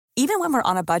Even when we're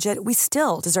on a budget, we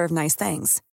still deserve nice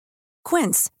things.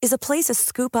 Quince is a place to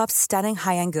scoop up stunning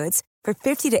high-end goods for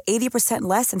 50 to 80%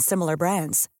 less than similar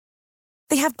brands.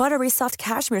 They have buttery soft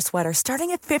cashmere sweaters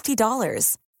starting at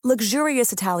 $50,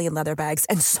 luxurious Italian leather bags,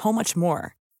 and so much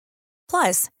more.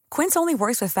 Plus, Quince only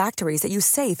works with factories that use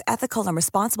safe, ethical, and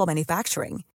responsible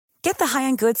manufacturing. Get the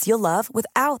high-end goods you'll love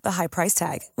without the high price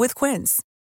tag with Quince.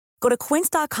 Go to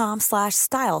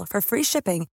quince.com/style for free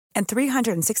shipping and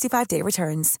 365-day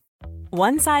returns.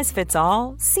 One size fits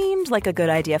all seemed like a good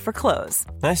idea for clothes.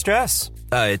 Nice dress.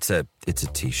 It's a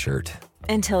t-shirt.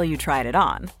 Until you tried it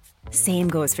on. Same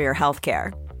goes for your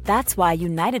healthcare. That's why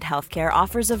United Healthcare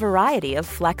offers a variety of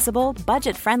flexible,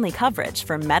 budget-friendly coverage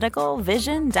for medical,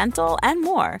 vision, dental, and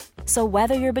more. So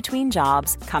whether you're between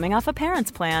jobs, coming off a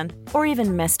parent's plan, or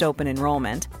even missed open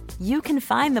enrollment, you can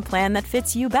find the plan that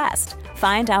fits you best.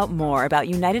 Find out more about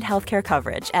United Healthcare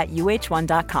coverage at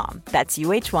uh1.com. That's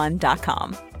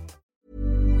uh1.com.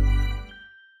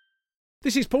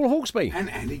 This is Paul Hawksby.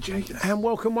 And Andy Jacobs. And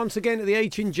welcome once again to the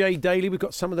H&J Daily. We've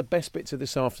got some of the best bits of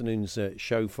this afternoon's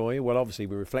show for you. Well, obviously,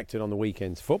 we reflected on the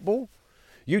weekend's football.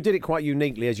 You did it quite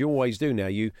uniquely, as you always do now.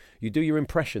 You do your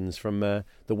impressions from the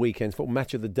weekend's football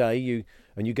match of the day.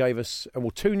 And you gave us,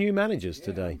 two new managers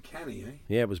today. Uncanny, eh?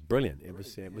 Yeah, it was brilliant. It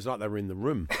was like they were in the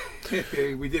room.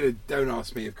 We did a Don't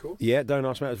Ask Me, of course. Yeah, Don't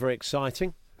Ask Me. It was very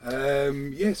exciting.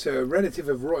 So a relative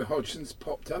of Roy Hodgson's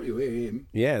popped up. You hear him?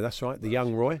 Yeah, that's right. The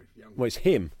young Roy. Well, it's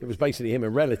him. It was basically him, a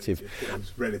relative.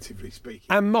 Relatively speaking.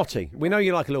 And Motti. We know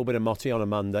you like a little bit of Motti on a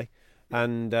Monday.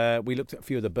 And we looked at a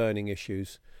few of the burning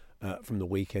issues from the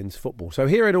weekend's football. So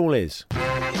here it all is.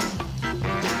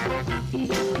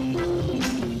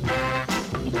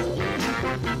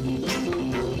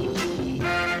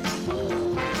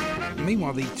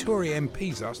 Meanwhile, the Tory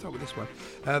MPs, I'll start with this one,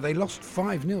 they lost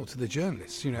 5-0 to the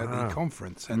journalists, at the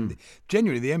conference. And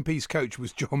genuinely, the MP's coach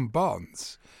was John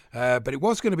Barnes. But it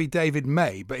was going to be David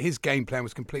May, but his game plan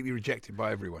was completely rejected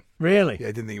by everyone. Really? Yeah,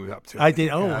 I didn't think he was up to it. I did.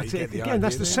 Oh, again,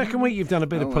 that's the second week you've done a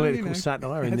bit of political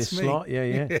satire in this slot.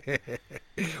 Yeah.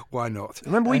 Why not?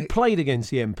 Remember, we played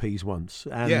against the MPs once,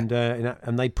 and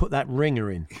and they put that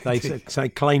ringer in. They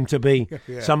claimed to be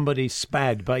somebody's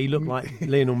spad, but he looked like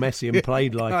Lionel Messi and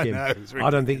played like him. I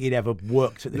don't think he'd ever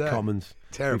worked at the Commons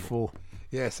before.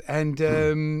 Yes, and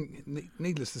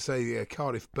needless to say,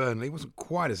 Cardiff-Burnley wasn't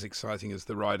quite as exciting as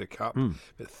the Ryder Cup,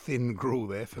 but thin gruel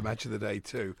there for Match of the Day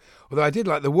too. Although I did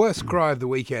like the worst cry of the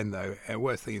weekend, though,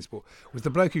 worst thing in sport, was the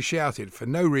bloke who shouted, for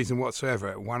no reason whatsoever,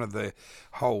 at one of the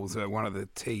holes, one of the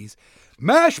tees,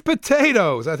 "Mashed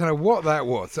potatoes!" I don't know what that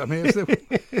was. I mean,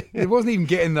 it wasn't even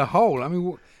getting the hole. I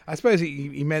mean, I suppose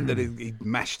he meant that he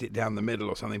mashed it down the middle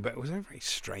or something, but it was a very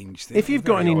strange thing. If you've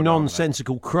got any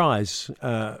nonsensical cries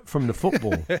from the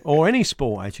football or any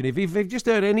sport, actually, if you've just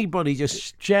heard anybody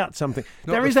just shout something,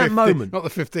 there is that moment. Not the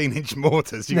 15-inch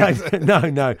mortars.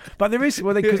 No. But there is,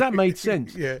 because that made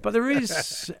sense. Yeah. But there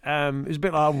is, it was a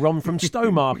bit like Ron from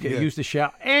Stowmarket who used to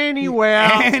shout, "Anywhere."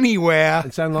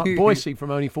 And sound like Boise from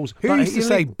Only Fools. Who used to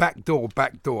say back door? I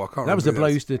can't remember. That was the bloke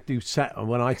who used to do sat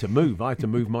when I had to move. I had to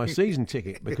move my season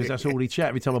ticket because that's all he'd shout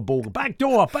every time a ball, back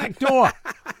door.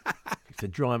 Used to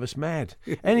drive us mad.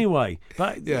 Anyway,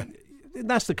 but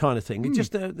that's the kind of thing. It's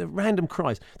just the random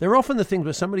cries. They're often the things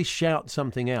where somebody shouts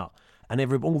something out and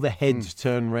all the heads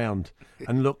turn round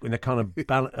and look in a kind of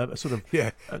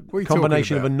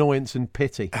combination of annoyance and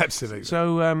pity. Absolutely.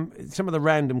 So some of the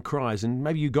random cries, and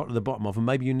maybe you got to the bottom of them,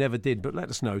 maybe you never did, but let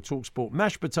us know. TalkSport,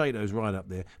 mashed potatoes right up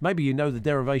there. Maybe you know the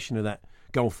derivation of that,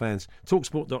 golf fans.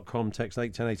 TalkSport.com, text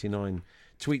 81089,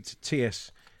 tweet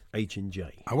TS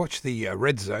H&J. I watched the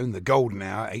Red Zone, the golden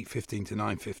hour, 8:15 to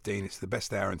 9:15. It's the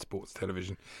best hour in sports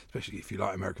television, especially if you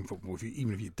like American football.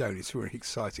 Even if you don't, it's really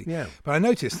exciting. Yeah. But I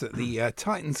noticed that the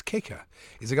Titans kicker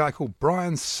is a guy called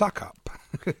Brian Suckup.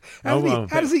 How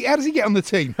does he get on the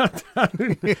team?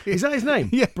 Is that his name?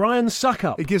 Yeah. Brian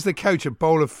Suckup. He gives the coach a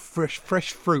bowl of fresh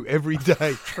fruit every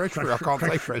day. Fresh fruit. I can't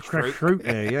say fresh fruit. Fruit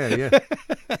there, yeah.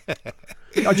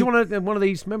 Do you want one of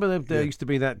these? Remember there used to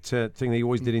be that thing they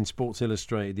always did in Sports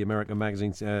Illustrated, the American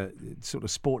magazine, sort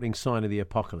of sporting sign of the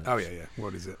apocalypse. Oh, yeah.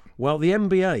 What is it? Well, the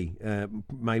NBA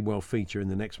may well feature in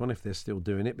the next one if they're still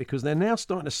doing it, because they're now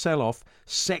starting to sell off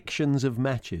sections of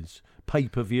matches,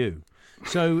 pay-per-view.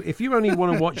 So if you only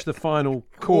want to watch the final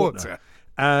quarter,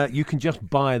 you can just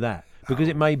buy that. because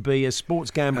it may be as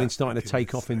sports gambling starting to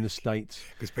take off in the States.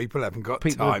 Because people haven't got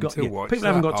time to watch people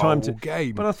haven't got time to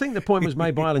game. But I think the point was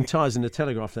made by Alan Tyers in the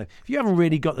Telegraph there. If you haven't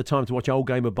really got the time to watch a whole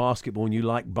game of basketball and you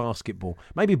like basketball,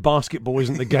 maybe basketball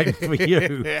isn't the game for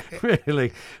you,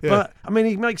 really. Yeah. But I mean,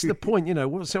 he makes the point.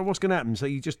 So what's going to happen? So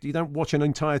you don't watch an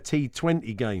entire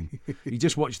T20 game. You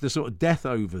just watch the sort of death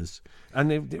overs.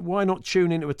 And why not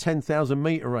tune into a 10,000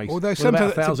 metre race? Although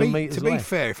sometimes, to be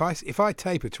fair, if I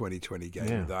tape a 2020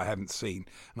 game that I haven't seen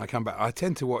and I come back, I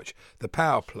tend to watch the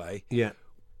power play. Yeah.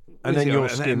 And then you'll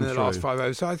skim through. The last 5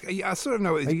 hours. So I sort of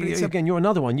know what it's again, you're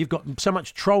another one. You've got so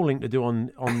much trolling to do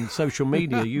on social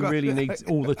media. You really need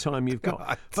all the time you've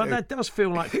got. But that does feel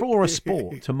like, for a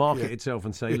sport, to market itself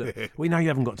and say, look, we know you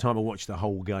haven't got time to watch the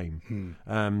whole game.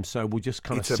 So we'll just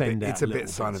kind of send out. It's a bit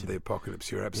sign of the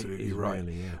apocalypse. You're absolutely right.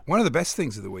 Really, yeah. One of the best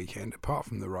things of the weekend, apart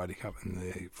from the Ryder Cup and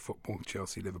the football,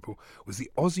 Chelsea-Liverpool, was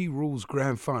the Aussie Rules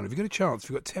Grand Final. If you've got a chance, if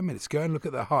you've got 10 minutes, go and look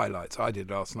at the highlights. I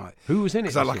did last night. Who was in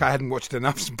it? Because I hadn't watched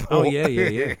enough sport. Oh, yeah.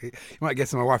 You might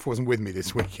guess that my wife wasn't with me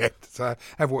this weekend, so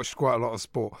I've watched quite a lot of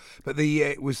sport. But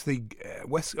it was the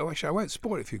West. Oh, actually, I won't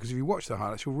spoil it for you because if you watch the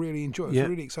highlights, you'll really enjoy it. It's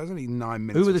really exciting. Only 9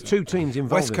 minutes. Who were the two teams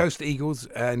involved? West Coast Eagles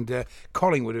and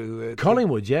Collingwood.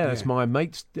 Collingwood, that's my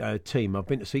mate's team. I've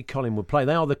been to see Collingwood play.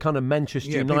 They are the kind of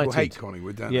Manchester United. People hate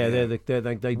Collingwood, don't they?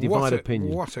 Yeah, they divide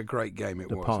opinion. What a great game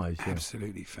it was! Pies,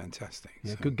 absolutely fantastic.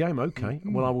 Yeah, good game. Okay,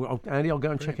 well, Andy, I'll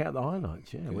go and check out the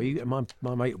highlights. Yeah, well,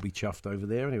 my mate will be chuffed over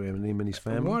there anyway, and him and his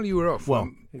family. While you were off, well,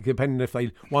 depending if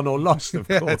they won or lost, of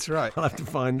course. That's right. I'll have to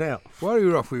find out. While you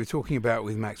were off, we were talking about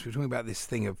with Max. We were talking about this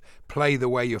thing of play the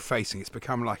way you're facing. It's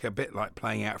become like a bit like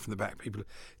playing out from the back.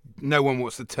 No one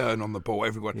wants to turn on the ball.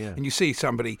 Everyone, and you see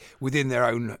somebody within their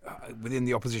own, within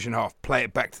the opposition half, play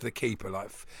it back to the keeper like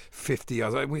 50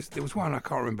 yards. There was one I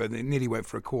can't remember. It nearly went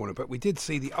for a corner, but we did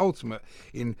see the ultimate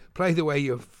in play the way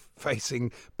you're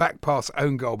facing, back pass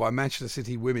own goal by Manchester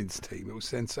City women's team. It was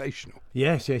sensational.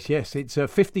 Yes. It's a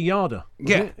 50-yarder.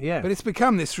 Yeah. But it's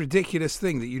become this ridiculous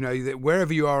thing that that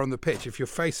wherever you are on the pitch, if you're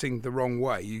facing the wrong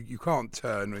way, you can't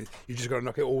turn. You just got to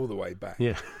knock it all the way back.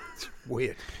 Yeah. It's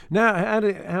weird. Now,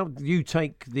 how do you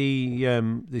take the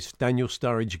this Daniel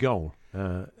Sturridge goal?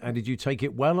 And did you take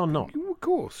it well or not? Of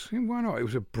course. Why not? It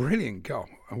was a brilliant goal.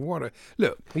 And what a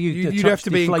look! You'd have to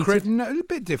be a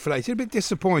bit deflated, a bit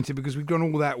disappointed because we've gone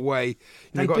all that way.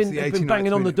 They've been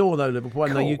banging on the door though, Liverpool.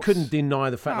 No, you couldn't deny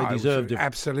the fact they deserved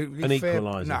absolutely an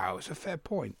equaliser. No, it's a fair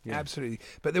point, absolutely.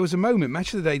 But there was a moment.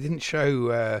 Match of the Day didn't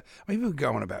show. Maybe we'll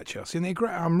go on about Chelsea, and they're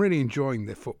great. I'm really enjoying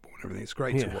their football and everything. It's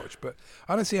great to watch. But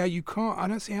I don't see how you can't. I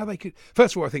don't see how they could.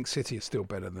 First of all, I think City is still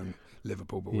better than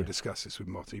Liverpool, but we'll discuss this with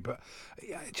Motti. But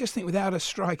I just think without a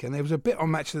striker, and there was a bit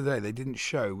on Match of the Day they didn't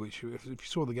show, which if you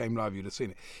saw the game live, you'd have seen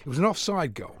it. It was an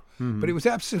offside goal, but it was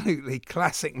absolutely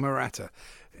classic Morata.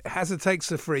 Hazard takes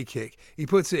the free kick, he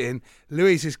puts it in,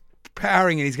 Luiz is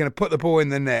powering and he's going to put the ball in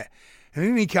the net. And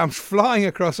then he comes flying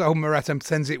across old Morata and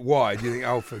sends it wide. You think,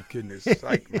 oh, for goodness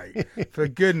sake, mate. For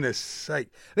goodness sake.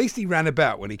 At least he ran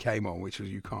about when he came on, which was,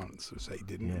 you can't sort of say he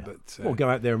didn't. Yeah. But or go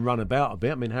out there and run about a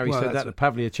bit. I mean, Harry said that to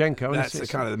Pavlyuchenko. That's the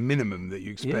kind of the minimum that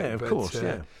you expect. Yeah, of course,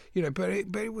 But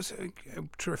it was a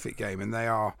terrific game. And they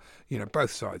are,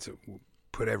 both sides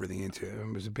put everything into it.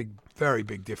 And it was a very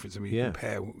big difference. I mean, you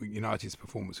compare United's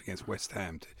performance against West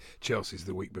Ham to Chelsea's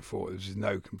the week before. There was just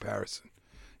no comparison.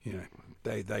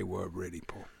 They were really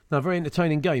poor. No, very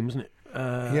entertaining game, wasn't it?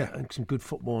 And some good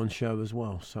football on show as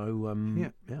well. So,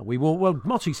 we will. Well,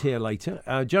 Motti's here later.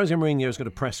 Jose Mourinho's got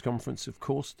a press conference, of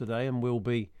course, today, and we'll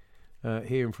be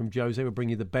hearing from Jose. We'll bring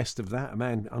you the best of that. A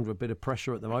man under a bit of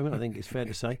pressure at the moment, I think it's fair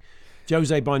to say.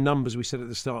 Jose, by numbers, we said at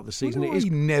the start of the season. He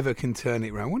never can turn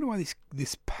it around. I wonder why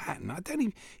this pattern.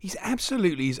 He's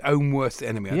absolutely his own worst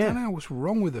enemy. I don't know what's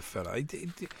wrong with the fella.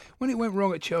 When it went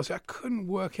wrong at Chelsea, I couldn't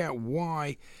work out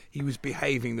why he was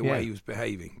behaving the way he was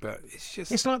behaving. But it's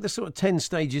just... It's like the sort of 10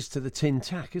 stages to the tin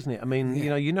tack, isn't it? I mean,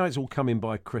 you know it's all coming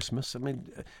by Christmas. I mean,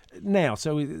 now,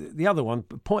 so the other one,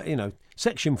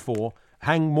 Section 4,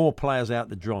 hang more players out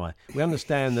to dry. We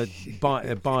understand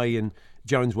that Bailly and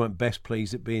Jones weren't best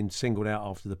pleased at being singled out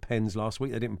after the pens last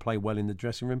week. They didn't play well in the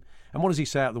dressing room. And what does he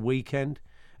say at the weekend?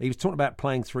 He was talking about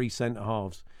playing 3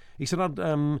 centre-halves. He said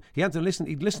he had to listen.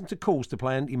 He'd listened to calls to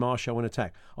play Anthony Martial in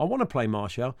attack. I want to play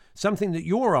Martial, something that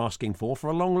you're asking for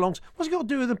a long, long time. What's he got to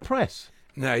do with the press?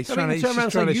 No, he's trying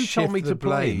to shift the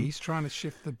blame. He's trying to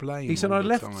shift the blame. He said, I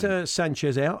left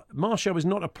Sanchez out. Martial was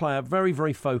not a player very,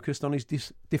 very focused on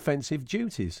his defensive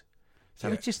duties. So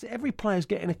it's just every player's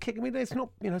getting a kick. I mean, it's not,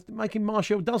 making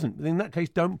Martial doesn't. In that case,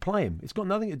 don't play him. It's got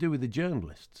nothing to do with the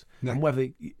journalists and whether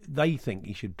they think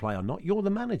he should play or not. You're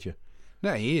the manager.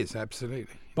 No, he is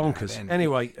absolutely Bonkers. And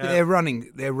Anyway, their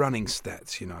running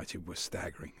stats, United, were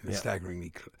staggering. They're Yeah.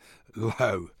 staggeringly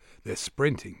low. They're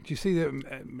sprinting. Do you see that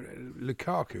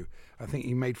Lukaku? I think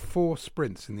he made 4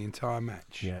 sprints in the entire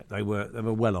match. Yeah, they were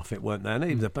well off it, weren't they? And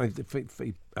even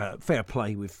fair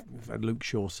play with Luke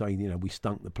Shaw saying, we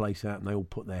stunk the place out, and they all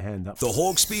put their hand up. The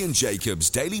Hawksbee and Jacobs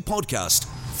Daily Podcast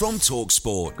from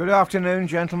TalkSport. Good afternoon,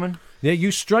 gentlemen. Yeah,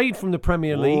 you strayed from the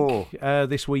Premier League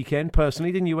this weekend,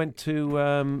 personally, didn't you? Went to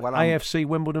AFC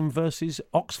Wimbledon versus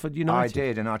Oxford United. I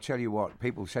did, and I tell you what,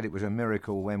 people said it was a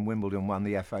miracle when Wimbledon won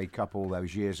the FA Cup all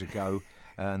those years ago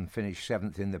and finished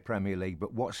 7th in the Premier League.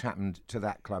 But what's happened to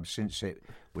that club since it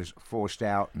was forced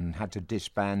out and had to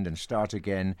disband and start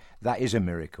again, that is a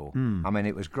miracle. I mean,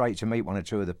 it was great to meet one or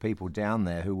two of the people down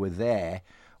there who were there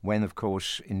when, of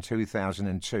course, in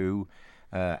 2002...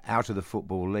 out of the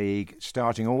Football League,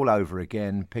 starting all over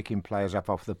again, picking players up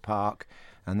off the park,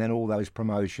 and then all those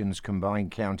promotions,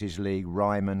 Combined Counties League,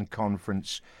 Ryman,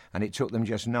 Conference, and it took them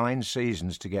just 9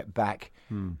 seasons to get back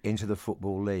into the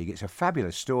Football League. It's a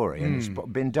fabulous story, and it's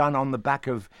been done on the back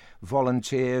of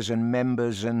volunteers and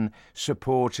members and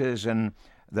supporters, and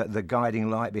the guiding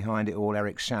light behind it all,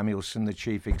 Eric Samuelson, the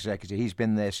chief executive. He's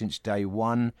been there since day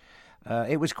one.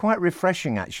 It was quite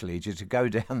refreshing, actually, just to go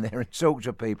down there and talk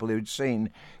to people who'd seen,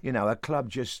 a club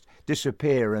just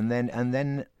disappear, and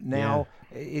then now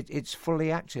it's fully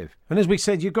active. And as we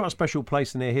said, you've got a special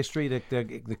place in their history.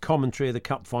 The commentary of the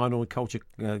cup final, the culture,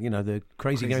 the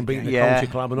crazy game beating the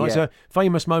Culture Club, and all. It's a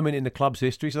famous moment in the club's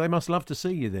history. So they must love to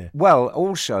see you there. Well,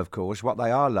 also, of course, what they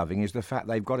are loving is the fact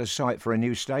they've got a site for a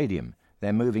new stadium.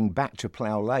 They're moving back to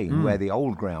Plough Lane, where the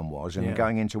old ground was, and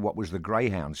going into what was the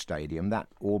Greyhound Stadium. That,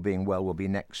 all being well, will be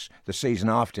the season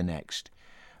after next.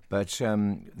 But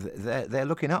they're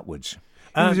looking upwards.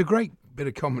 It was a great bit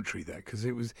of commentary there, because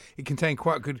it contained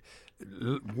quite good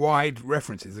wide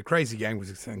references. The crazy game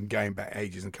was going back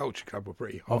ages, and Culture Club were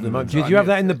pretty hot. Did you have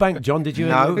that in the bank, John? Did you?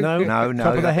 No.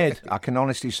 Top of the head. I can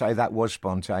honestly say that was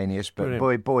spontaneous, but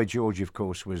Boy George, of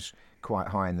course, was quite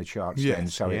high in the charts then,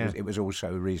 so it was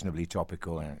also reasonably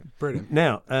topical. Brilliant.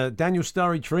 Now, Daniel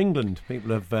Sturridge for England,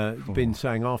 people have been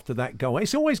saying after that goal.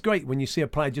 It's always great when you see a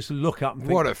player just look up and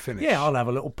think, what a finish. Yeah, I'll have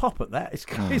a little pop at that.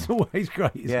 It's always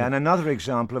great, isn't it? And another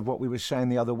example of what we were saying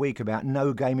the other week about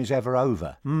no game is ever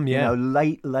over. Yeah.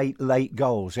 Late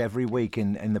goals every week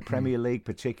in the Premier League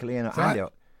particularly.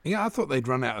 I thought they'd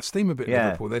run out of steam a bit,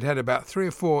 Liverpool. They'd had about 3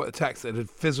 or 4 attacks that had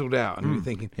fizzled out, and we were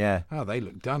thinking, they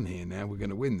look done here now, we're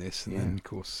going to win this. And then, of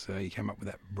course, he came up with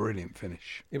that brilliant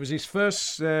finish. It was his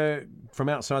first from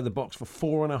outside the box for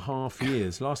 4.5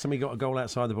 years. Last time he got a goal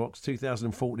outside the box,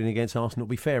 2014 against Arsenal. To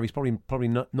be fair, he's probably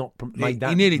not made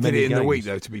that. He nearly did it in games. the week,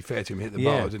 though, to be fair to him. Hit the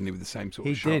bar, didn't he, with the same sort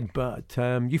of shot? He did, but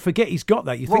you forget he's got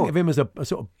that. You think of him as a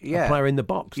sort of a player in the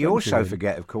box. You also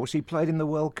forget, of course, he played in the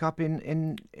World Cup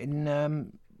in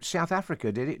South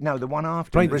Africa, did it? No, the one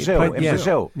after Brazil.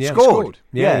 Brazil. Yeah. Scored.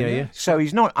 Yeah. So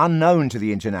he's not unknown to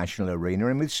the international arena,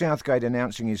 and with Southgate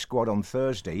announcing his squad on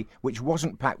Thursday, which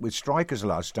wasn't packed with strikers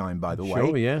last time, by the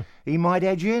way, he might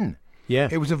edge in. Yeah.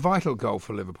 It was a vital goal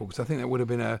for Liverpool, because I think that would have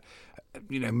been a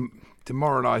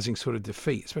demoralising sort of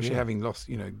defeat, especially having lost,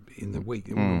 in the week.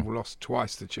 Liverpool lost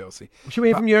twice to Chelsea. Should we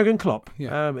hear from Jurgen Klopp?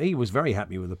 Yeah. He was very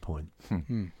happy with the point.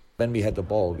 When we had the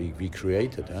ball, we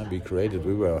created.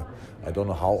 We were, I don't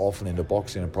know how often in the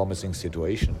box in a promising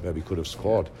situation where we could have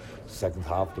scored. Second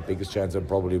half, the biggest chance then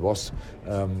probably was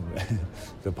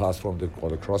the pass from the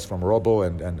cross from Robbo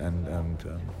and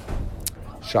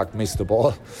Shaq missed the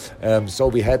ball. So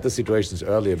we had the situations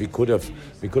earlier. We could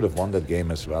have won that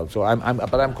game as well. So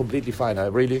I'm completely fine. I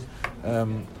really,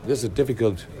 this is a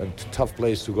difficult and tough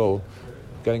place to go.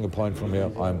 Getting a point from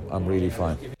here, I'm really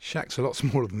fine. Shaq's a lot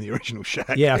smaller than the original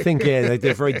Shaq. Yeah, I think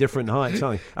they're very different heights,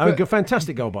 aren't they? A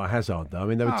fantastic goal by Hazard, though. I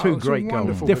mean, there were 2 great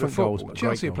goals, different goals. But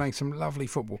Chelsea are playing some lovely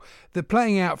football. They're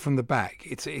playing out from the back.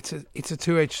 It's a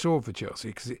two-edged sword for Chelsea,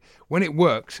 because when it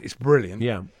works, it's brilliant.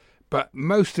 Yeah. But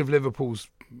most of Liverpool's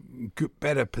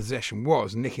better possession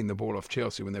was nicking the ball off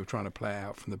Chelsea when they were trying to play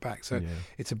out from the back. So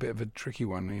it's a bit of a tricky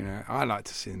one. I like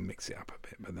to see them mix it up a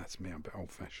bit, but that's me. I'm a bit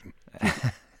old-fashioned.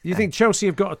 You think Chelsea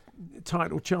have got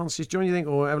title chances, John? You think,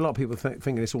 or a lot of people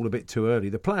thinking it's all a bit too early?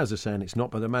 The players are saying it's not,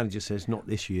 but the manager says not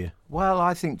this year. Well,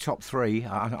 I think top 3.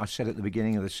 I said at the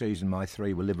beginning of the season my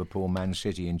 3 were Liverpool, Man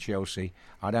City, and Chelsea.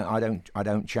 I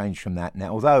don't change from that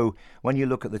now. Although when you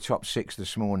look at the top 6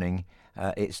 this morning,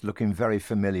 it's looking very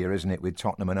familiar, isn't it? With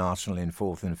Tottenham and Arsenal in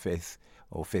 4th and 5th,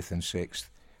 or 5th and 6th.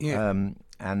 Yeah.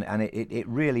 And it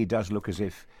really does look as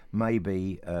if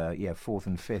maybe 4th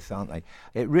and 5th, aren't they?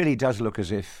 It really does look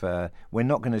as if we're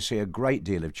not going to see a great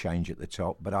deal of change at the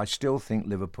top, but I still think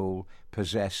Liverpool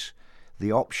possess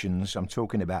the options, I'm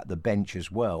talking about the bench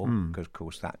as well, because of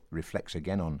course that reflects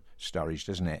again on Sturridge,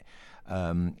 doesn't it?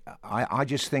 I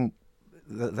just think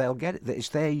that they'll get it, that it's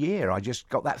their year. I just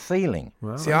got that feeling.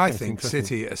 Well, See, I think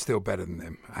City are still better than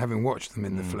them. Having watched them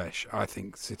in the flesh, I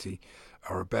think City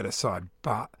are a better side,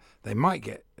 but they might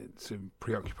get to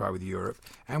preoccupy with Europe,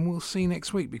 and we'll see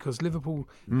next week, because Liverpool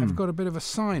have got a bit of a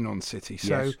sign on City.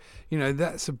 So,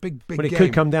 that's a big But it game.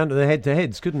 could come down to the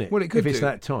head-to-heads, couldn't it? Well, it could if it's do.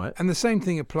 that tight. And the same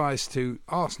thing applies to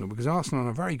Arsenal, because Arsenal are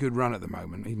on a very good run at the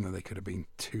moment, even though they could have been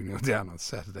 2-0 down on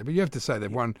Saturday. But you have to say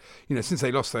they've won, since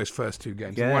they lost those first 2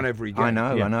 games, they've won every game. I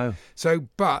know. So,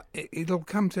 but it'll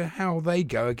come to how they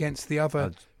go against the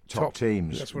other top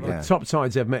teams. That's what Yeah. Top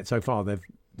sides they've met so far,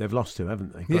 they've lost to,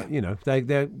 haven't they? But,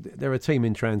 they're a team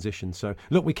in transition. So,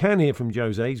 look, we can hear from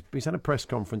Jose. He's had a press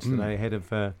conference today ahead of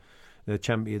the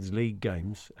Champions League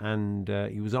games, and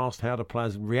he was asked how the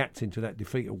players reacted to that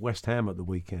defeat at West Ham at the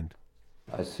weekend.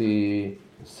 I see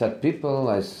sad people.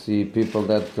 I see people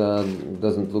that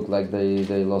doesn't look like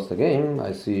they lost a game.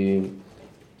 I see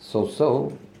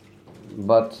so.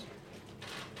 But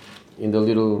in the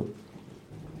little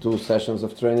 2 sessions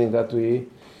of training that we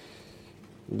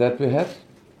had,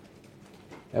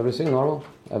 everything normal.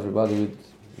 Everybody with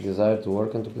desire to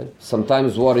work and to play.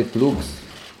 Sometimes what it looks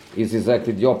is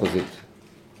exactly the opposite.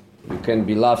 You can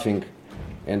be laughing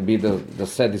and be the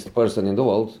saddest person in the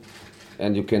world,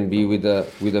 and you can be with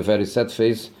a very sad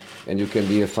face, and you can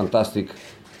be a fantastic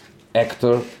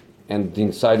actor, and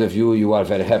inside of you are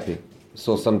very happy.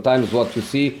 So sometimes what you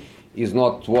see is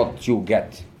not what you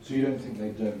get. So you don't think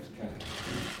they don't care?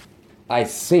 I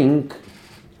think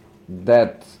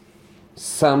that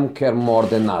some care more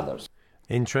than others.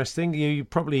 Interesting. You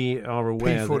probably are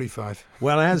aware. P45.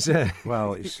 Well, as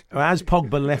It's as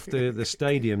Pogba left the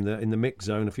stadium in the mix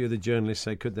zone, a few of the journalists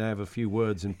said, could they have a few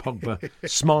words? And Pogba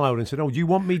smiled and said, "Oh, do you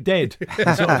want me dead?"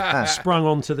 And sort of sprung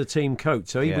onto the team coach.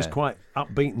 So he was quite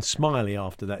upbeat and smiley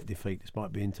after that defeat,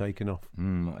 despite being taken off.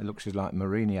 it looks like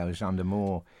Mourinho's under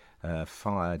more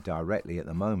fire directly at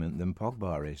the moment than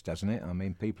Pogba is, doesn't it? I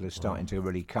mean, people are starting to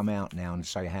really come out now and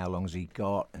say how long's he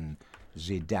got, and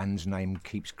Zidane's name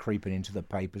keeps creeping into the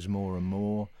papers more and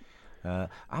more.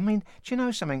 I mean, do you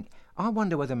know something? I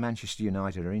wonder whether Manchester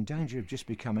United are in danger of just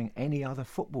becoming any other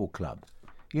football club.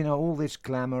 All this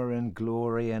glamour and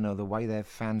glory and the way their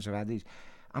fans have had these.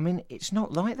 I mean, it's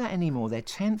not like that anymore. They're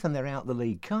 10th and they're out the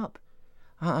League Cup.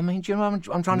 I mean, do you know what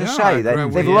I'm trying to say?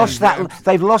 They've lost that.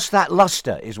 They've lost that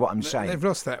lustre, is what I'm saying. They've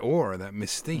lost that aura, that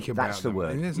mystique about That's the them.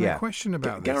 word. And there's no question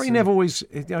about this. Gary Neville was.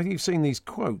 You've seen these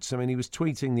quotes. I mean, he was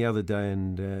tweeting the other day,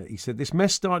 and he said, "This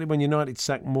mess started when United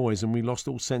sacked Moyes, and we lost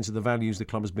all sense of the values the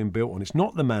club has been built on. It's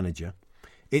not the manager."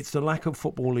 It's the lack of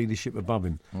football leadership above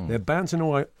him. They're bouncing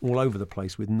all over the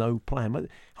place with no plan. But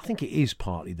I think it is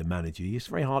partly the manager. It's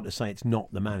very hard to say it's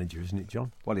not the manager, isn't it,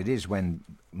 John? Well, it is when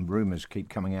rumours keep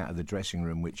coming out of the dressing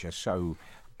room, which are so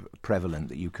prevalent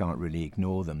that you can't really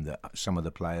ignore them, that some of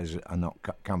the players are not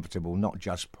comfortable, not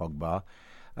just Pogba.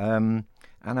 And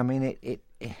I mean, it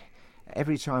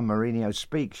every time Mourinho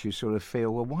speaks, you sort of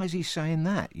feel, well, why is he saying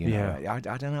that? I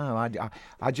don't know.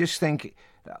 I just think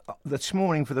this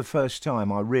morning, for the first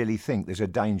time, I really think there's a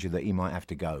danger that he might have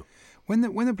to go. When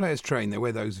the players train, they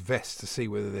wear those vests to see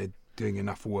whether they're doing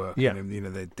enough work. Yeah. They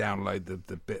download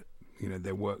the bit,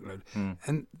 their workload.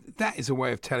 And that is a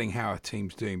way of telling how a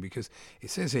team's doing, because it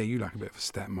says here, you like a bit of a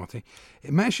stat, Marty.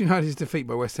 In Manchester United's defeat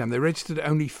by West Ham, they registered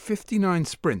only 59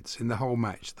 sprints in the whole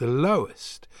match, the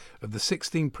lowest of the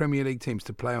 16 Premier League teams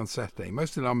to play on Saturday.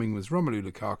 Most alarming was Romelu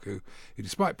Lukaku, who,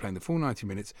 despite playing the full 90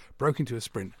 minutes, broke into a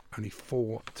sprint only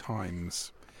 4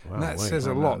 times. Wow, and that says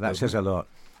a lot. That says a lot.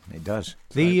 It does.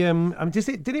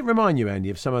 Did it remind you, Andy,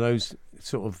 of some of those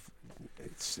sort of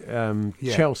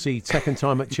Chelsea, second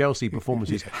time at Chelsea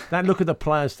performances? That look at the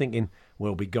players thinking,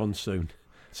 we'll be gone soon.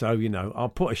 So, I'll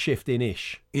put a shift in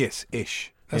ish. Yes,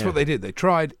 ish. That's what they did. They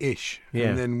tried ish. Yeah.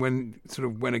 And then when it sort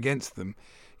of went against them,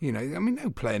 no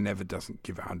player never doesn't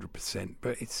give 100%,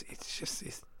 but it's just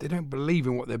they don't believe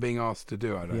in what they're being asked to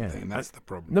do, I don't think, and that's the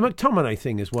problem. The McTominay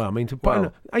thing as well. I mean, to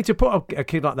put a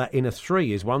kid like that in a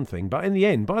 3 is one thing, but in the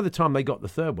end, by the time they got the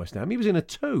third West Ham, he was in a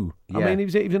 2. Yeah. I mean, he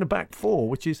was in a back 4,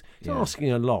 which is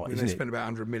asking a lot, isn't They it? spent about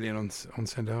 100 million on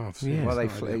centre halves. Yeah. Well,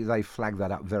 they flagged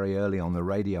that up very early on the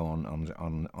radio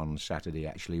on Saturday.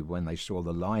 Actually, when they saw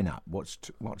the lineup, what's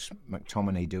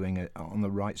McTominay doing on the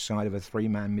right side of a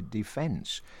 3-man mid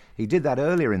defence? He did that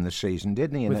earlier in the season,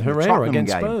 didn't he? With in the Herrera Tottenham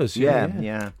against game. Spurs.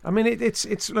 Yeah. I mean,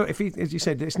 it's look, as you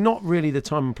said, it's not really the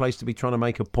time and place to be trying to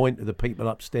make a point to the people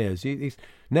upstairs.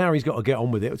 Now he's got to get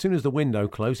on with it. As soon as the window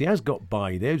closed, he has got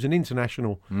Bailly there, who's an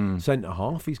international centre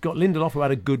half. He's got Lindelof, who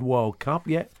had a good World Cup.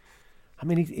 Yet I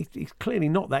mean, he's clearly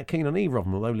not that keen on either of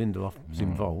them, although Lindelof was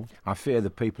involved. I fear the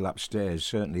people upstairs,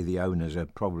 certainly the owners, are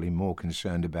probably more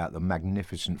concerned about the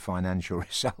magnificent financial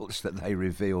results that they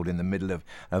revealed in the middle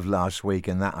of last week,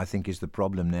 and that, I think, is the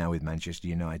problem now with Manchester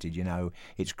United. You know,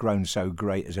 it's grown so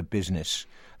great as a business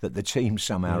that the team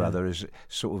somehow or other is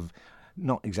sort of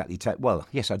not exactly well,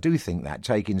 yes, I do think that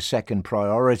taking second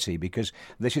priority, because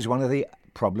this is one of the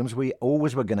problems we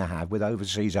always were going to have with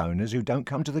overseas owners who don't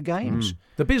come to the games.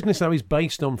 The business, though, is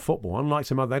based on football. Unlike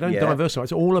some other, they don't diversify.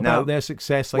 It's all about their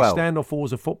success. They stand off all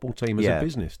as a football team, as a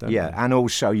business, don't they? And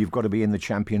also you've got to be in the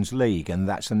Champions League, and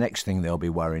that's the next thing they'll be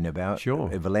worrying about. Sure.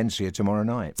 Valencia tomorrow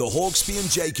night. The Hawksbee and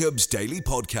Jacobs Daily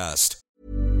Podcast.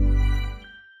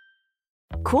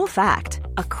 Cool fact,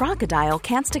 a crocodile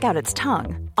can't stick out its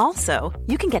tongue. Also,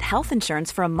 you can get health insurance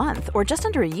for a month or just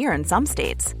under a year in some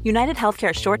states. United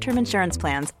Healthcare short-term insurance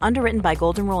plans, underwritten by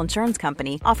Golden Rule Insurance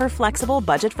Company, offer flexible,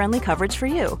 budget-friendly coverage for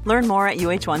you. Learn more at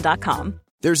uh1.com.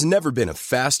 There's never been a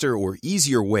faster or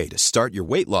easier way to start your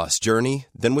weight loss journey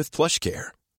than with PlushCare.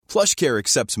 PlushCare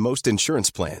accepts most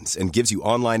insurance plans and gives you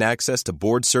online access to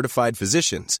board-certified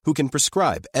physicians who can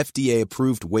prescribe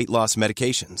FDA-approved weight loss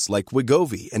medications like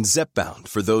Wegovy and Zepbound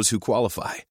for those who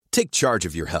qualify. Take charge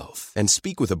of your health and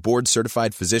speak with a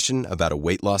board-certified physician about a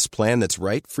weight loss plan that's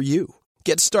right for you.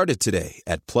 Get started today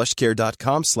at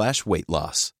plushcare.com/weight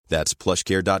loss. That's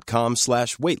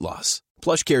plushcare.com/weight loss.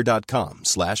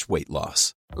 plushcare.com/weight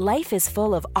loss. Life is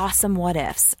full of awesome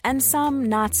what-ifs, and some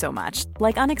not so much,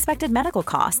 like unexpected medical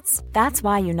costs. That's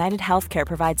why United Healthcare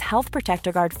provides Health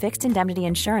Protector Guard fixed indemnity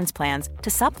insurance plans to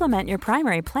supplement your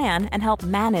primary plan and help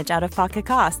manage out-of-pocket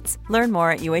costs. Learn more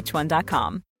at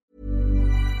uh1.com.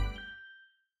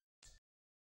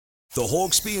 The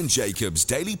Hawksbee and Jacobs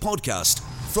Daily Podcast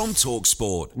from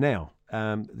TalkSport. Now,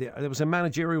 there was a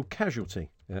managerial casualty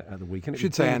at the weekend.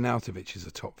 Should say Arnautovic is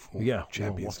a top four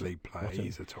Champions League player.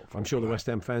 He's a top four. I'm sure the West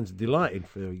Ham fans are delighted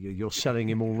for you're selling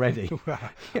him already.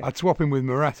 I'd swap him with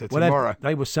Morata tomorrow.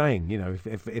 They were saying, you know,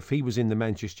 if he was in the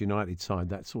Manchester United side,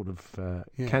 that sort of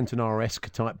Cantona-esque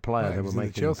type player they were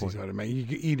making. The Chelsea side, I mean,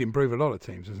 he'd improve a lot of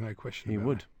teams. There's no question. He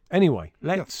would. Anyway,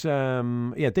 let's.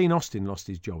 Dean Austin lost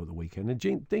his job at the weekend, and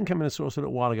Dean came in and saw us a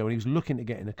little while ago, and he was looking to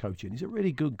get in a coaching. He's a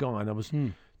really good guy, and I was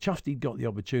chuffed he'd got the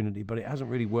opportunity, but it hasn't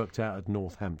really worked out at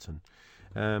Northampton.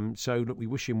 So look, we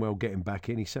wish him well getting back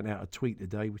in. He sent out a tweet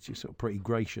today, which is sort of pretty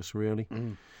gracious, really.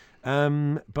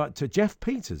 But Jeff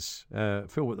Peters,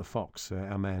 Phil at the Fox,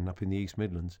 our man up in the East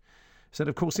Midlands, said,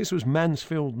 of course, this was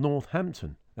Mansfield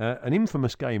Northampton. An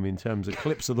infamous game in terms of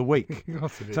clips of the week.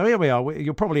 So here we are.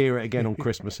 You'll probably hear it again on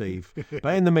Christmas Eve.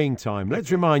 But in the meantime,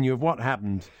 let's remind you of what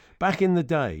happened back in the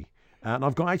day. And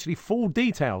I've got actually full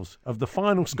details of the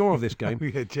final score of this game.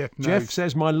 Jeff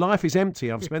says, my life is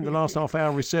empty. I've spent the last half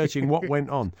hour researching what went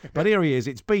on. But here he is.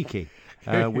 It's Beaky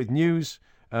with news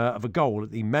of a goal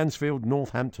at the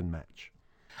Mansfield-Northampton match.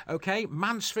 OK,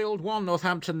 Mansfield 1,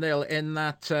 Northampton 0 in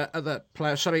that other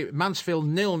player. Sorry,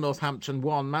 Mansfield 0, Northampton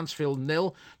 1. Mansfield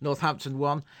 0, Northampton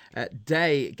 1.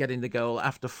 Day getting the goal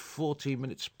after 40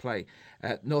 minutes play.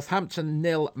 Northampton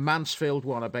 0, Mansfield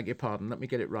 1. I beg your pardon. Let me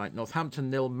get it right. Northampton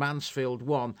 0, Mansfield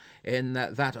 1 in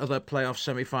that other playoff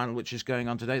semi-final which is going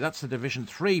on today. That's the Division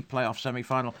 3 playoff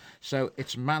semi-final. So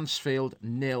it's Mansfield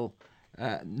 0,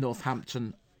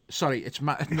 Northampton. Sorry, it's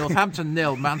Northampton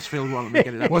 0, Mansfield 1. Let me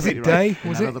get it. Was it Day?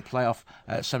 Was it another playoff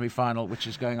semi-final which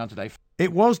is going on today?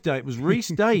 It was Day. It was Reece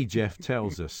Day, Jeff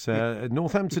tells us.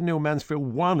 Northampton 0,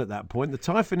 Mansfield 1 at that point. The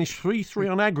tie finished 3-3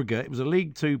 on aggregate. It was a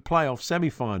League 2 playoff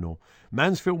semi-final.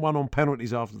 Mansfield won on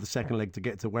penalties after the second leg to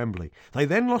get to Wembley. They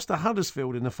then lost to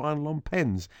Huddersfield in the final on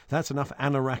pens. That's enough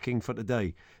Anna-racking for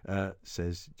today,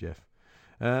 says Jeff.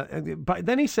 But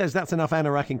then he says that's enough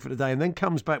Anna-racking for today, and then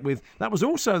comes back with, that was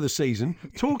also the season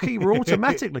Torquay were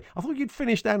automatically, I thought you'd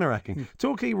finished Anna-racking,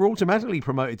 Torquay were automatically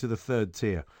promoted to the third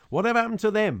tier. Whatever happened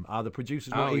to them? The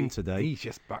producer's not in today. He's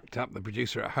just bucked up, the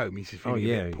producer at home. He's feeling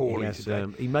a bit poorly today.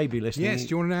 He may be listening. Yes, do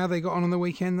you want to know how they got on the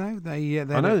weekend, though?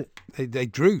 They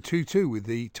drew 2-2 with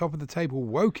the top of the table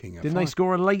Woking. Didn't they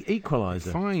score a late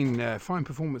equaliser? Fine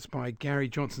performance by Gary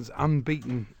Johnson's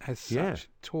unbeaten as such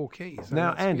Torquay. So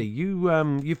now, Andy,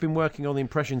 you've been working on the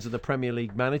impressions of the Premier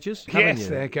League managers, haven't you? Yes,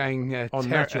 they're going as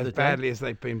badly as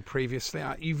they've been previously.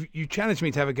 You challenged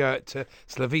me to have a go at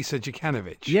Slavica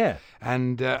Djukanovic. Yeah.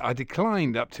 And I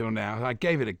declined up till now. I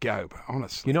gave it a go, but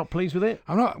honestly. You're not pleased with it?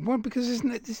 I'm not. Well, because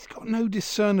it's got no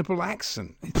discernible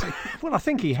accent. Well, I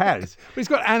think he has. But he's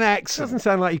got an accent. Doesn't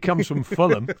sound like he comes from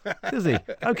Fulham, does he?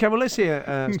 OK, well, let's hear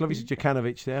Slavica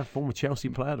Djukanovic there, former Chelsea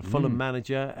player, the Fulham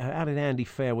manager. How did Andy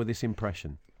fare with this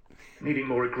impression? needing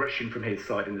more aggression from his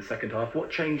side in the second half.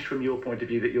 What changed from your point of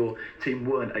view that your team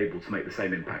weren't able to make the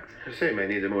same impact? The same. I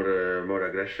need more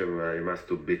aggression. I must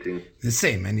do beating. The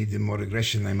same. I need more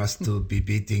aggression. I must still be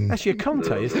beating. That's your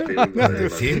Conte, isn't it?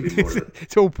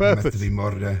 It's all purpose. Must be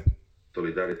more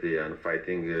solidarity and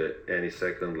fighting any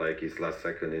second like it's last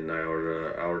second in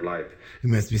our life. It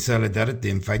must be solidarity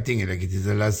and fighting like it is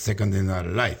the last second in our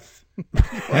life. Give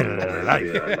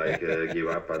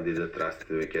up and the trust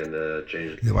we can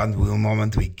change. The one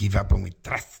moment we give up and we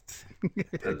trust.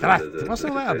 What's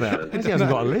all that about? He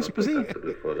hasn't got a lisp, has he?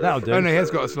 That'll do. Oh no, he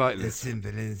has got a slight lisp.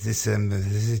 This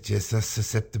is just a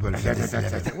susceptible. What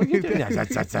are you doing?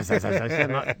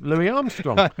 Like Louis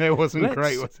Armstrong. It wasn't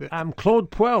great, was it? Claude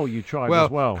Puel you tried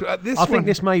as well. I think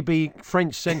this may be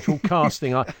French central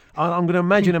casting. I'm going to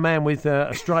imagine a man with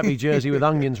a stripy jersey with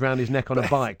onions round his neck on a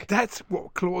bike. That's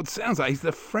what Claude sounds like. He's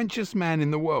the Frenchest man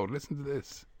in the world. Listen to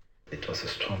this. It was a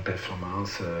strong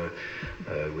performance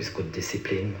with good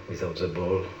discipline, without the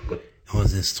ball. It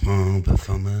was a strong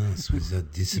performance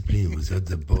without discipline, without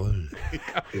the ball.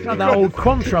 Not that old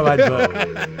Cointreau advert.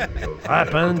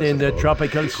 Happened in the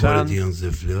tropical sun. Quality on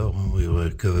the floor, we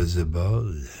will cover the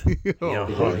ball. You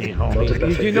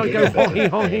do not go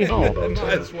ho-he-ho-he-ho.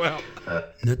 Might as well.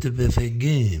 Not a perfect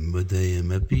game, but I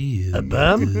am happy. A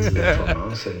bum?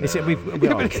 It's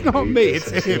not me,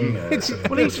 it's him.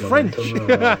 Well, he's French.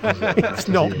 It's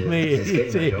not me,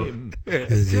 it's him.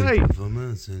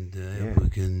 Performance, and I hope we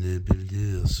can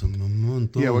build some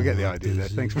momentum. Yeah, we'll get the idea there.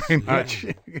 Thanks very much.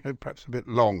 Perhaps a bit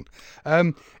long.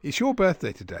 It's your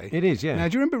birthday today. It is, yeah. Now,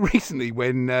 do you remember recently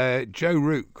when Joe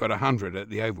Root got 100 at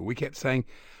the Oval? We kept saying,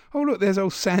 oh, look, there's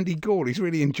old Sandy Gall. He's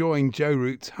really enjoying Joe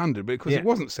Root's 100, but of course it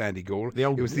wasn't Sandy Gall.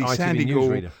 It was the ITV Sandy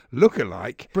Gall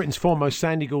lookalike. Britain's foremost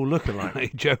Sandy Gall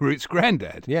lookalike. Joe Root's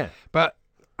granddad. Yeah. But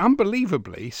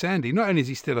unbelievably, Sandy, not only is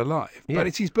he still alive, but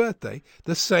it's his birthday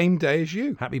the same day as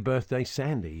you. Happy birthday,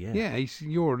 Sandy, yeah. Yeah,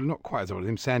 you're not quite as old as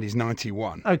him. Sandy's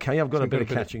 91. Okay, I've got a bit of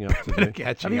catching up to do.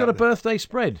 Have you got a birthday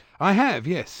spread? I have,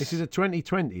 yes. This is a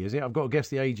 2020, is it? I've got to guess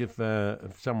the age of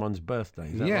someone's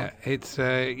birthday, is that right?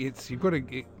 It's you've got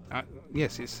to...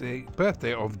 yes, it's the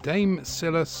birthday of Dame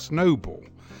Cilla Snowball.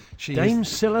 Dame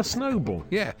Cilla Snowball?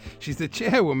 Yeah, she's the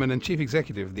chairwoman and chief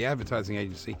executive of the advertising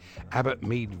agency Abbott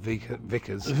Mead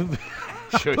Vickers.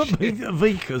 Abbott Mead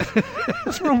Vickers?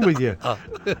 What's wrong with you?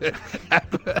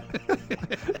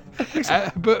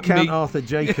 Count Arthur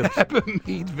Jacobs. Abbott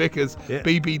Mead Vickers,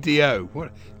 BBDO.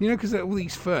 What, you know, because all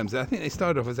these firms, I think they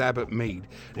started off as Abbott Mead,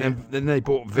 and then they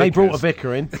bought Vickers. They brought a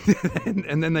vicar in.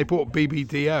 And then they bought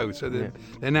BBDO, so they're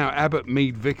now Abbott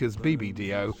Mead Vickers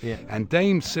BBDO, and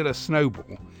Dame Cilla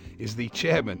Snowball is the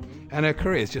chairman, and her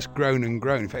career has just grown and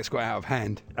grown. In fact, it's got out of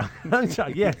hand.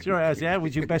 Yeah, sure it has. Yeah,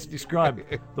 would you best describe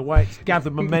the way it's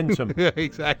gathered momentum? Yeah,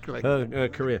 exactly. Her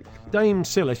career. Dame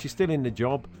Cilla, she's still in the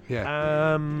job.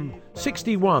 Yeah.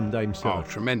 61, Dame Cilla. Oh,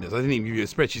 tremendous. I didn't even give you a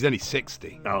spread. She's only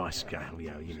 60. Oh,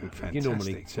 you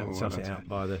normally suss it out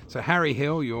by the... So Harry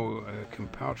Hill, your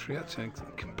compatriot.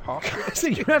 So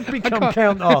you have become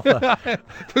Count Arthur.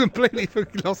 Completely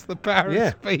lost the power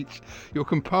of speech. Your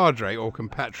compadre or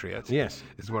compatriot. Yes,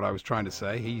 is what I was trying to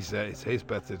say. It's his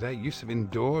birthday today. Yusuf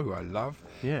Indoor, who I love.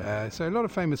 Yeah. So a lot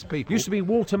of famous people. Used to be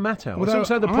Walter Matthau. Was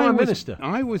also the Prime Minister.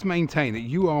 I was maintain that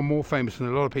you are more famous than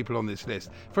a lot of people on this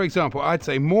list. For example, I'd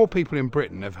say more people in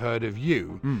Britain have heard of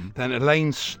you than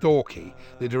Elaine Storkey,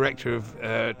 the director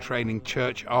of training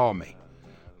Church Army.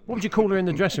 What would you call her in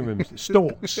the dressing room?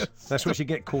 Storks. That's what you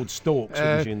get called, storks.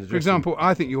 For example,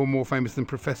 I think you're more famous than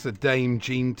Professor Dame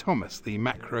Jean Thomas, the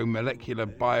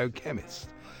macromolecular biochemist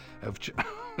of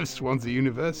Swansea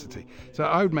University. So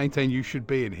I would maintain you should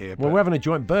be in here. Well, we're having a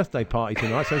joint birthday party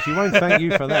tonight, so she won't thank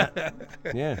you for that.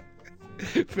 Yeah.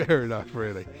 Fair enough,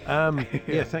 really.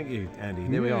 Yeah, thank you, Andy.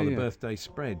 There we are, the birthday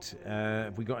spread.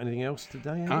 Have we got anything else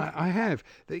today, Andy? I have.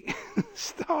 The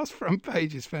Star's front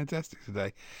page is fantastic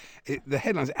today. The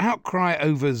headline's Outcry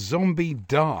Over Zombie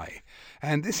Die.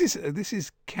 And this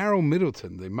is Carol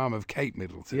Middleton, the mum of Kate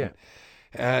Middleton. Yeah.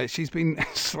 She's been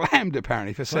slammed,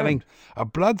 apparently, for selling a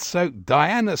blood-soaked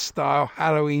Diana-style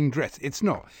Halloween dress. It's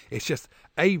not. It's just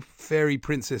a fairy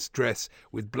princess dress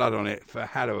with blood on it for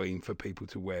Halloween for people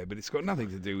to wear. But it's got nothing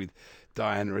to do with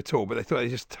Diana at all. But they thought they'd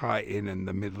just tie it in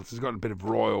the middle. It's got a bit of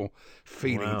royal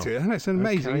feeling to it. And it's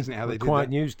amazing, isn't it, how they did that? Quiet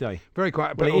news day. Very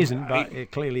quiet. Well, it isn't, but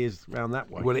it clearly is around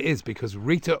that way. Well, it is, because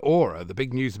Rita Ora, the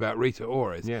big news about Rita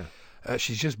Ora is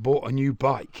she's just bought a new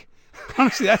bike.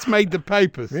 Honestly, that's made the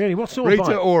papers. Really? What sort of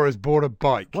Rita bike? Ora has bought a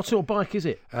bike. What sort of bike is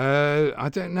it? I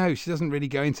don't know. She doesn't really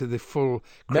go into the full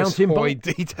Chris Mountain Hoy bike?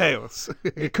 details.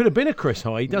 It could have been a Chris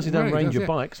Hoy. He does his own Right, range does, of yeah.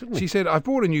 bikes, doesn't he? She said, I've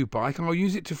bought a new bike and I'll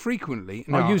use it to frequently.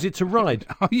 I'll use it to ride.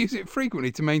 I'll use it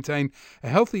frequently to maintain a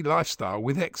healthy lifestyle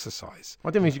with exercise. I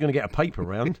don't think she's going to get a paper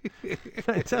round.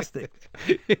 Fantastic.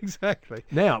 Exactly.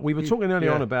 Now, we were talking earlier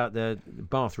Yeah. on about the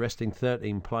Bath resting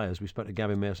 13 players. We spoke to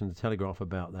Gavin Merson, the Telegraph,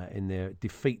 about that in their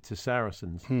defeat to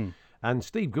Saracens. And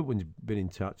Steve Goodwin's been in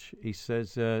touch. He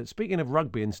says, speaking of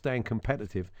rugby and staying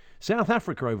competitive, South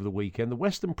Africa over the weekend, the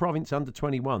Western Province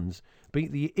under-21s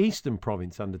beat the Eastern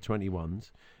Province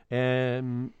under-21s.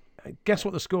 Guess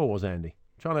what the score was, Andy?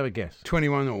 Try and have a guess.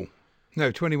 21-all. No,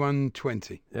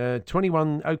 21-20.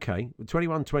 21, okay.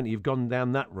 21-20, you've gone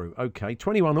down that route. Okay.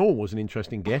 21-all was an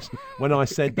interesting guess when I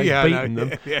said they'd beaten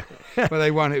them. Yeah. Well,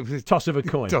 they won. It was Toss of a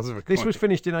coin. Toss of a This coin. was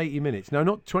finished in 80 minutes. No,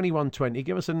 not 21-20.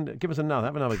 Give us another.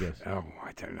 Have another guess. Oh,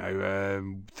 I don't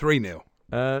know.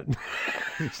 3-0.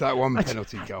 It's that one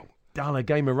penalty goal. Darn, a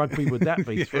game of rugby would that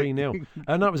be? 3-0.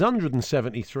 No, it was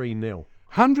 173-0.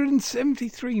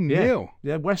 173-0.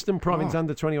 Yeah, Western Province Oh.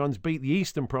 under-21s beat the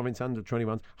Eastern Province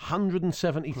under-21s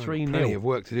 173-0. Plenty of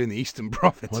work to do in the Eastern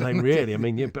Province. Well, they haven't really. I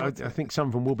mean, yeah, but I think some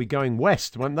of them will be going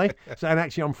west, won't they? So, and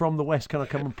actually, I'm from the west. Can I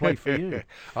come and play for you?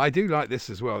 I do like this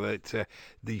as well. That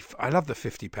I love the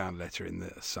 £50 letter in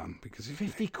the Sun because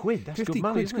 50 quid. That's 50 good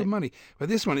money. quid's Isn't good it? money. But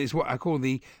this one is what I call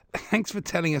the "Thanks for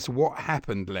telling us what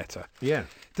happened" letter. Yeah.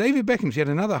 David Beckham's yet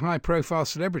another high-profile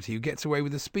celebrity who gets away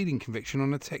with a speeding conviction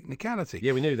on a technicality.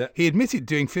 Yeah, we knew that. He admitted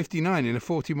doing 59 in a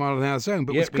 40-mile-an-hour zone,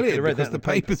 but Yeah, was we could have cleared read that because in the the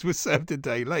paper. papers were served a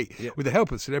day late. Yeah. With the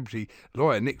help of celebrity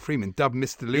lawyer Nick Freeman, dubbed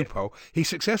Mr. Loophole, he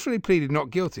successfully pleaded not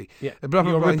guilty. Yeah. Blah,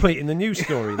 blah, You're blah. repeating the news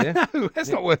story there. No, that's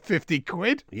not worth 50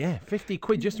 quid. Yeah, 50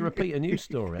 quid just to repeat a news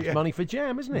story. That's Yeah. money for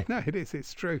jam, isn't it? No, it is.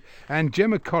 It's true. And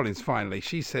Gemma Collins, finally,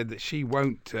 she said that she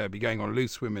won't be going on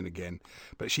Loose Women again,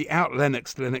 but she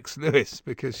out-Lennoxed Lennox Lewis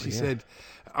because she said,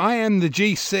 I am the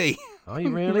GC. Are you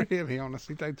really? Really,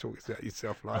 honestly, don't talk about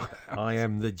yourself like that. I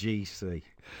am the GC.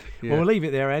 Yeah. Well, we'll leave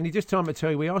it there, Andy. Just time to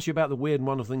tell you, we asked you about the weird and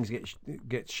wonderful things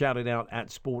get shouted out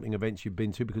at sporting events you've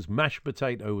been to because mashed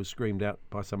potato was screamed out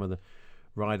by some of the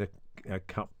Ryder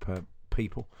Cup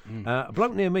people. A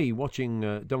bloke near me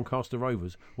watching Doncaster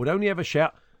Rovers would only ever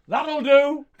shout, "That'll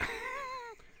do!"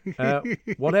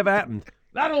 Whatever happened,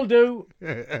 that'll do.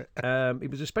 He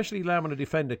was especially loud when a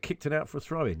defender kicked it out for a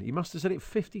throw-in. He must have said it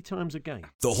 50 times a game.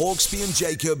 The Hawksby and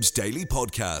Jacobs Daily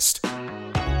Podcast.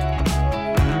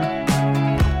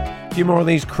 A few more of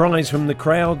these cries from the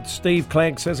crowd. Steve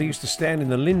Clegg says he used to stand in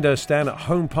the Lindo stand at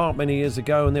Home Park many years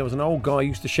ago, and there was an old guy who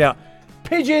used to shout,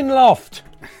 "Pigeon Loft!"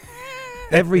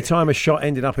 Every time a shot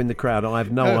ended up in the crowd. I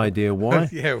have no idea why.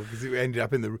 Yeah, because it ended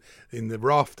up in the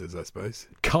rafters, I suppose.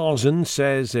 Carlson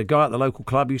says a guy at the local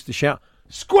club used to shout,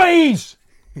 "Squeeze!"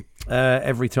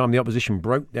 Every time the opposition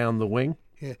broke down the wing.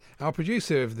 Yeah, our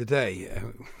producer of the day,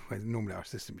 well, normally our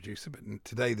assistant producer, but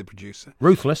today the producer.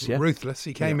 Ruthless, yeah. Ruthless.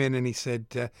 He came in and he said,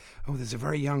 oh, there's a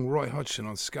very young Roy Hodgson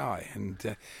on Sky.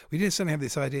 And we did suddenly have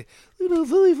this idea,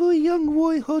 very, very young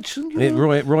Roy Hodgson.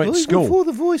 Roy at school. Before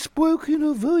the voice broke,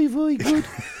 very, very good.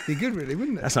 Be good, really,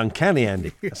 wouldn't it? That's uncanny,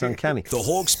 Andy. That's uncanny. The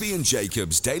Hawksby and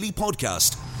Jacobs Daily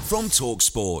Podcast from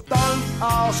TalkSport. Don't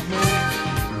ask me.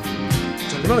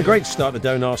 Not a great start to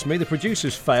Don't Ask Me. The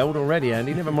producer's failed already,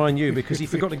 Andy. Never mind you, because he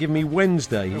forgot to give me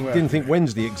Wednesday. He didn't think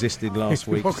Wednesday existed last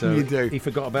week, What so can you do? he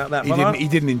forgot about that. He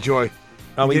didn't enjoy.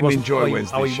 He didn't enjoy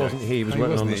Wednesday. Oh, he wasn't here. He was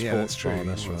working on the sports. Yeah, that's true. Oh,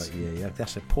 that's right. Yeah.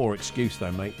 That's a poor excuse,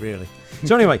 though, mate. Really.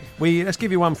 So anyway, let's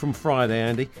give you one from Friday,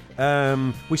 Andy.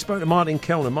 We spoke to Martin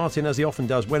Kellner. Martin, as he often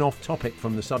does, went off topic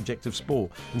from the subject of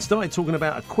sport and started talking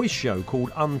about a quiz show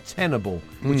called Untenable,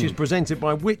 which is presented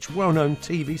by which well-known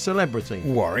TV celebrity?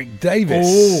 Warwick Davis.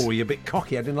 Oh, you're a bit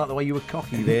cocky. I didn't like the way you were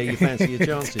cocky there. You fancy your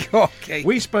chances. Cocky.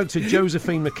 We spoke to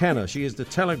Josephine McKenna. She is the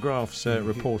Telegraph's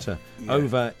reporter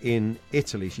over in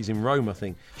Italy. She's in Rome, I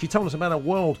think. She told us about a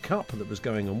World Cup that was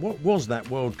going on. What was that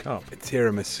World Cup?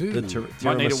 Tiramisu. The tiramisu.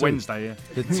 Might need a Wednesday, yeah.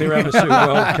 The Tiramisu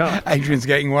World Cup. Adrian's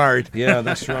getting worried. Yeah,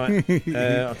 that's right. I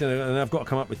don't know, and I've got to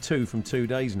come up with two from 2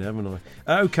 days now, haven't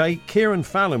I? Okay, Kieran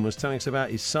Fallon was telling us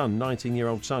about his son,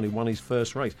 19-year-old son, who won his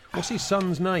first race. What's his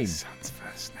son's name? His son's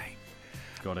first name.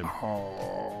 Got him.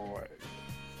 Oh,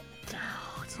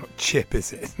 it's not Chip,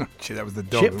 is it? It's not Chip. That was the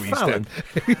dog Chip who used Fallon.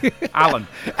 Alan.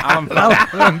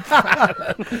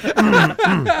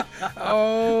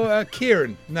 Oh,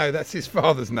 Kieran. No, that's his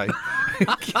father's name.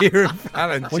 Kieran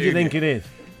Fallon. What do you think it is?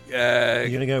 You're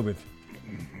going to go with?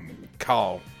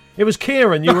 Carl. It was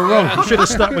Kieran. You were wrong. You should have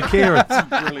stuck with Kieran.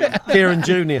 Brilliant. Kieran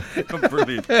Jr.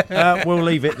 Brilliant. We'll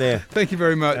leave it there. Thank you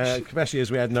very much. Especially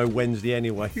as we had no Wednesday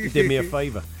anyway. You did me a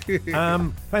favour.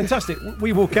 Fantastic.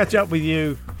 We will catch up with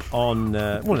you on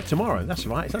tomorrow. That's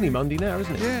right. It's only Monday now,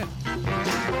 isn't it? Yeah.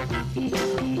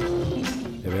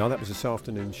 There we are. That was this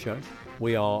afternoon's show.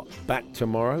 We are back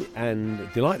tomorrow,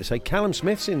 and delighted to say Callum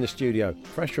Smith's in the studio,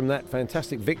 fresh from that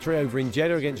fantastic victory over in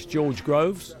Jeddah against George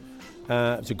Groves. It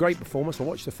was a great performance. I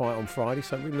watched the fight on Friday,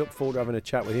 so I really look forward to having a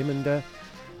chat with him and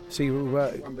see who...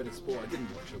 One bit of sport I didn't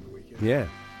watch on the weekend. Yeah,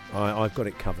 I've got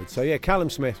it covered. So yeah, Callum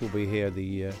Smith will be here,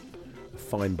 the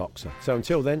fine boxer. So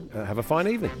until then, have a fine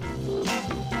evening.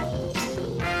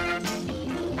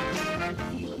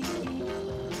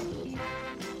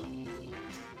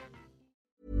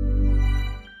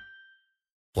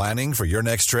 Planning for your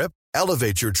next trip?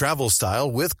 Elevate your travel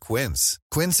style with Quince.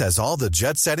 Quince has all the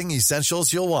jet-setting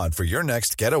essentials you'll want for your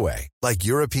next getaway, like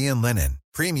European linen,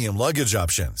 premium luggage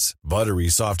options, buttery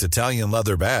soft Italian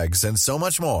leather bags, and so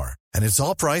much more. And it's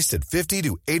all priced at 50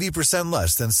 to 80%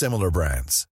 less than similar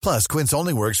brands. Plus, Quince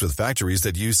only works with factories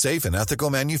that use safe and ethical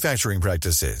manufacturing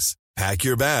practices. Pack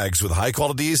your bags with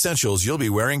high-quality essentials you'll be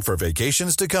wearing for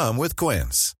vacations to come with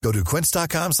Quince. Go to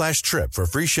quince.com/trip for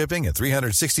free shipping and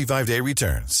 365-day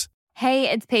returns. Hey,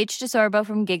 it's Paige DeSorbo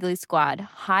from Giggly Squad.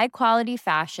 High quality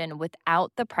fashion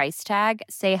without the price tag.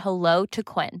 Say hello to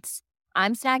Quince.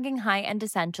 I'm snagging high-end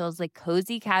essentials like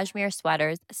cozy cashmere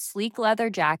sweaters, sleek leather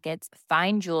jackets,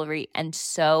 fine jewelry, and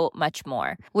so much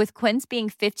more. With Quince being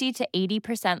 50 to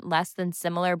 80% less than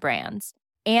similar brands.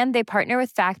 And they partner with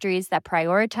factories that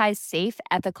prioritize safe,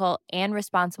 ethical, and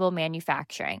responsible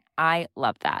manufacturing. I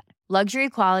love that. Luxury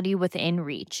quality within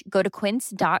reach. Go to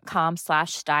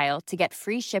quince.com/style to get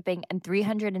free shipping and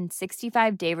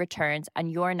 365-day returns on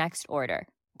your next order.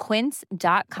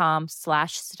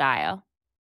 Quince.com/style.